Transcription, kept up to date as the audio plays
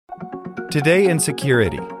Today in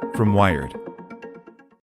Security from Wired.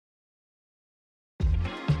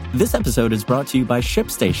 This episode is brought to you by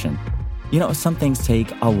ShipStation. You know, some things take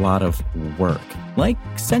a lot of work, like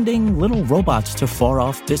sending little robots to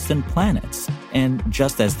far-off distant planets. And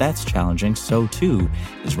just as that's challenging, so too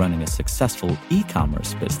is running a successful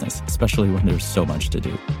e-commerce business, especially when there's so much to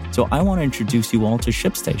do. So I want to introduce you all to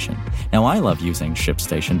ShipStation. Now, I love using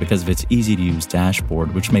ShipStation because of its easy-to-use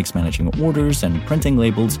dashboard, which makes managing orders and printing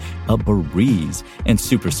labels a breeze and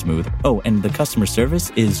super smooth. Oh, and the customer service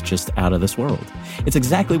is just out of this world. It's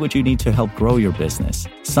exactly what you need to help grow your business.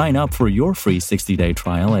 Sign up for your free 60-day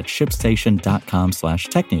trial at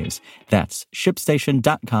shipstation.com/technews. That's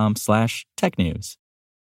shipstation.com/technews.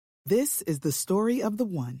 This is the story of the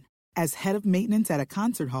one. As head of maintenance at a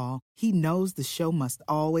concert hall, he knows the show must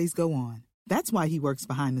always go on. That's why he works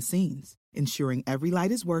behind the scenes, ensuring every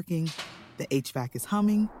light is working, the HVAC is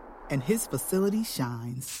humming, and his facility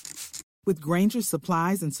shines. With Grainger's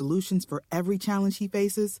supplies and solutions for every challenge he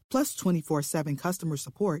faces, plus 24/7 customer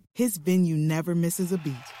support, his venue never misses a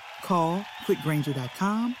beat. Call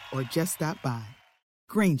quickgrainger.com or just stop by.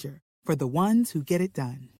 Grainger, for the ones who get it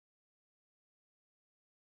done.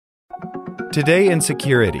 Today in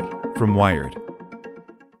Security from Wired.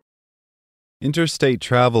 Interstate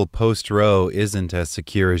travel post-Roe isn't as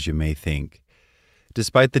secure as you may think.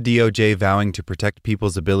 Despite the DOJ vowing to protect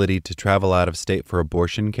people's ability to travel out of state for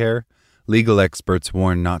abortion care, legal experts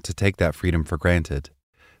warn not to take that freedom for granted.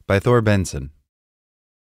 By Thor Benson.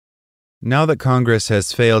 Now that Congress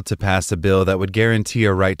has failed to pass a bill that would guarantee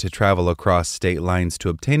a right to travel across state lines to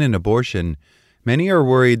obtain an abortion, many are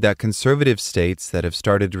worried that conservative states that have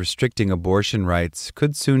started restricting abortion rights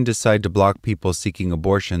could soon decide to block people seeking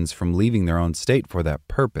abortions from leaving their own state for that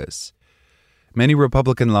purpose. Many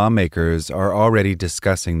Republican lawmakers are already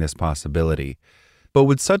discussing this possibility. But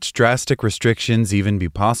would such drastic restrictions even be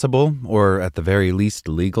possible, or at the very least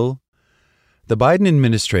legal? The Biden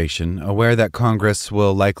administration, aware that Congress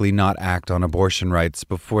will likely not act on abortion rights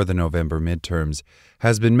before the November midterms,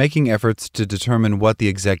 has been making efforts to determine what the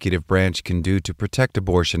executive branch can do to protect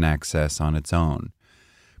abortion access on its own.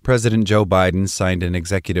 President Joe Biden signed an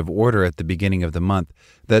executive order at the beginning of the month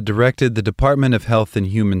that directed the Department of Health and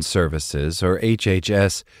Human Services, or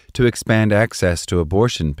HHS, to expand access to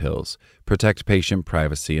abortion pills, protect patient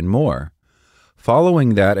privacy, and more.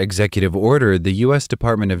 Following that executive order, the U.S.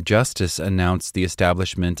 Department of Justice announced the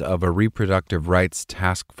establishment of a reproductive rights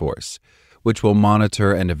task force, which will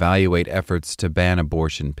monitor and evaluate efforts to ban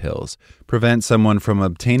abortion pills, prevent someone from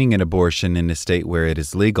obtaining an abortion in a state where it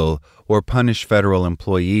is legal, or punish federal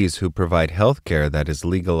employees who provide health care that is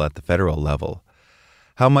legal at the federal level.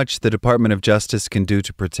 How much the Department of Justice can do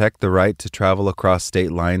to protect the right to travel across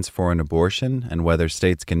state lines for an abortion, and whether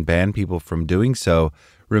states can ban people from doing so,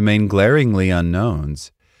 remain glaringly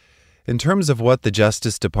unknowns. In terms of what the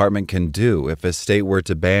Justice Department can do if a state were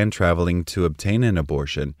to ban traveling to obtain an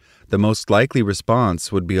abortion, the most likely response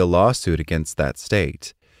would be a lawsuit against that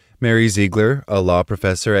state. Mary Ziegler, a law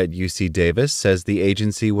professor at UC Davis, says the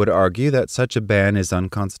agency would argue that such a ban is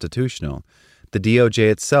unconstitutional. The DOJ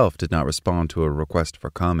itself did not respond to a request for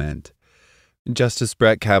comment. Justice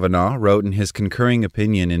Brett Kavanaugh wrote in his concurring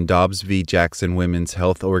opinion in Dobbs v. Jackson Women's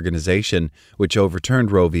Health Organization, which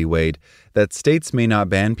overturned Roe v. Wade, that states may not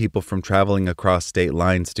ban people from traveling across state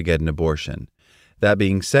lines to get an abortion. That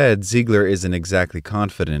being said, Ziegler isn't exactly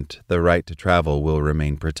confident the right to travel will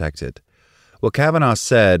remain protected. What Kavanaugh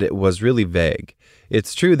said was really vague.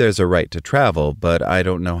 It's true there's a right to travel, but I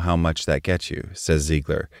don't know how much that gets you, says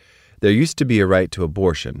Ziegler. There used to be a right to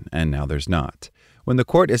abortion, and now there's not. When the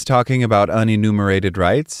court is talking about unenumerated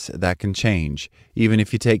rights, that can change. Even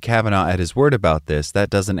if you take Kavanaugh at his word about this,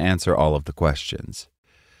 that doesn't answer all of the questions.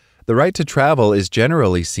 The right to travel is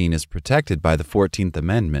generally seen as protected by the 14th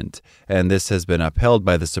Amendment, and this has been upheld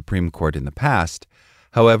by the Supreme Court in the past.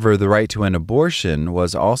 However, the right to an abortion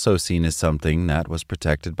was also seen as something that was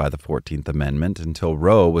protected by the 14th Amendment until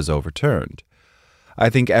Roe was overturned. I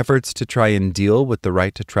think efforts to try and deal with the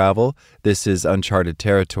right to travel, this is uncharted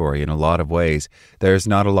territory in a lot of ways. There's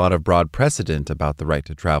not a lot of broad precedent about the right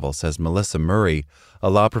to travel, says Melissa Murray, a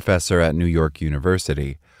law professor at New York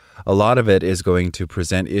University. A lot of it is going to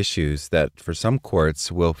present issues that, for some courts,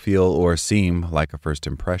 will feel or seem like a first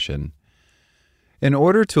impression. In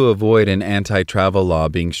order to avoid an anti-travel law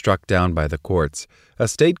being struck down by the courts, a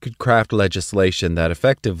state could craft legislation that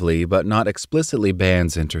effectively but not explicitly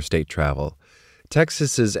bans interstate travel.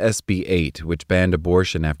 Texas's SB 8, which banned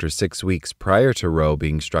abortion after 6 weeks prior to Roe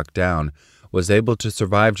being struck down, was able to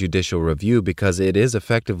survive judicial review because it is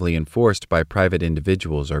effectively enforced by private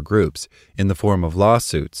individuals or groups in the form of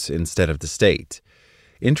lawsuits instead of the state.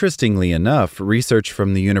 Interestingly enough, research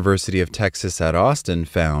from the University of Texas at Austin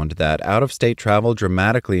found that out-of-state travel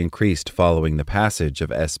dramatically increased following the passage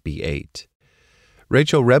of SB 8.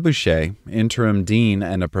 Rachel Rebouchet, interim dean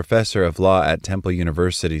and a professor of law at Temple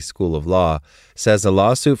University School of Law, says a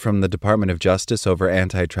lawsuit from the Department of Justice over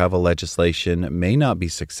anti-travel legislation may not be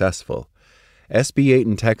successful. SB 8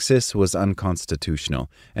 in Texas was unconstitutional,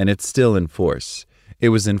 and it's still in force. It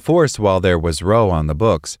was in force while there was Roe on the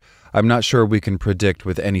books. I'm not sure we can predict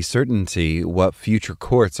with any certainty what future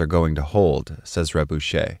courts are going to hold, says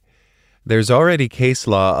Rebouchet. There's already case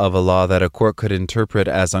law of a law that a court could interpret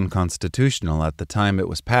as unconstitutional at the time it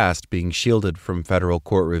was passed being shielded from federal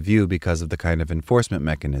court review because of the kind of enforcement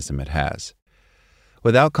mechanism it has.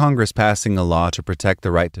 Without Congress passing a law to protect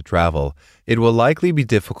the right to travel, it will likely be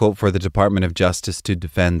difficult for the Department of Justice to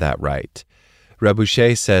defend that right.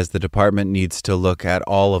 Rebouchet says the department needs to look at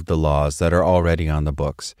all of the laws that are already on the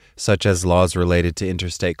books, such as laws related to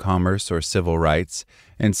interstate commerce or civil rights,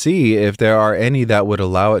 and see if there are any that would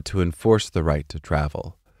allow it to enforce the right to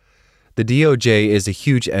travel. The DOJ is a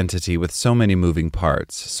huge entity with so many moving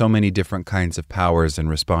parts, so many different kinds of powers and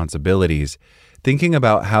responsibilities. Thinking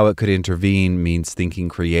about how it could intervene means thinking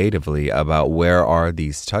creatively about where are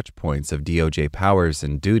these touch points of DOJ powers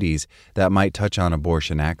and duties that might touch on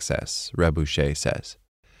abortion access, Rebouchet says.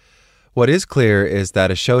 What is clear is that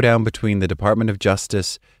a showdown between the Department of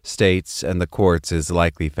Justice, states, and the courts is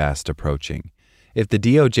likely fast approaching. If the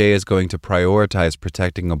DOJ is going to prioritize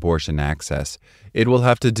protecting abortion access, it will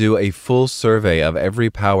have to do a full survey of every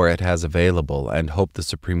power it has available and hope the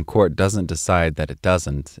Supreme Court doesn't decide that it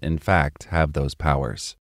doesn't, in fact, have those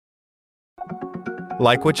powers.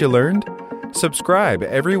 Like what you learned? Subscribe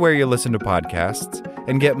everywhere you listen to podcasts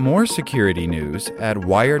and get more security news at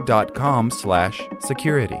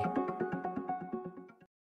wired.com/security.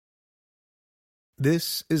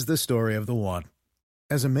 This is the story of the one.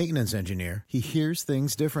 As a maintenance engineer, he hears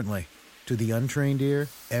things differently. To the untrained ear,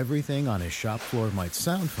 everything on his shop floor might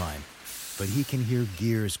sound fine, but he can hear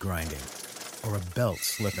gears grinding or a belt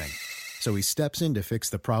slipping. So he steps in to fix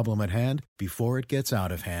the problem at hand before it gets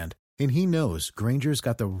out of hand. And he knows Grainger's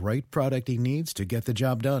got the right product he needs to get the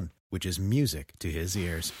job done, which is music to his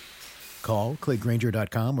ears. Call, click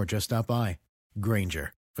Grainger.com, or just stop by.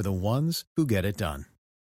 Grainger, for the ones who get it done.